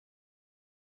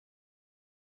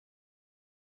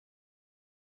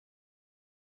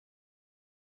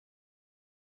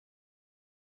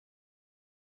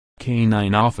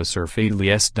Canine Officer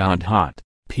fatally s.hot,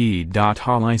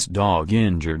 p.olice dog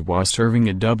injured while serving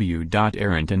a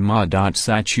w.arrant in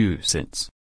Ma.ssachusetts.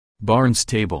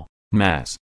 Barnstable,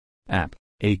 Mass. App.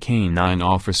 A canine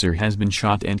officer has been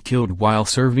shot and killed while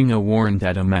serving a warrant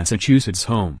at a Massachusetts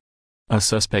home. A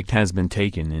suspect has been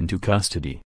taken into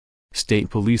custody. State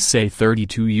police say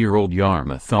 32-year-old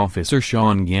Yarmouth Officer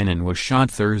Sean Gannon was shot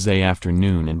Thursday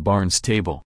afternoon in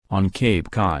Barnstable, on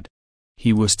Cape Cod.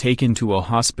 He was taken to a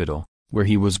hospital, where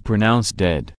he was pronounced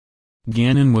dead.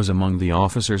 Gannon was among the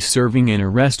officers serving an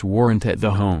arrest warrant at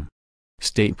the home.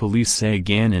 State police say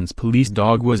Gannon's police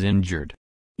dog was injured.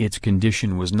 Its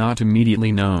condition was not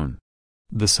immediately known.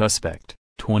 The suspect,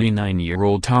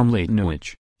 29-year-old Tom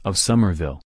Latenowich, of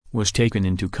Somerville, was taken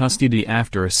into custody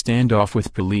after a standoff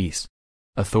with police.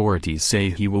 Authorities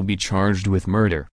say he will be charged with murder.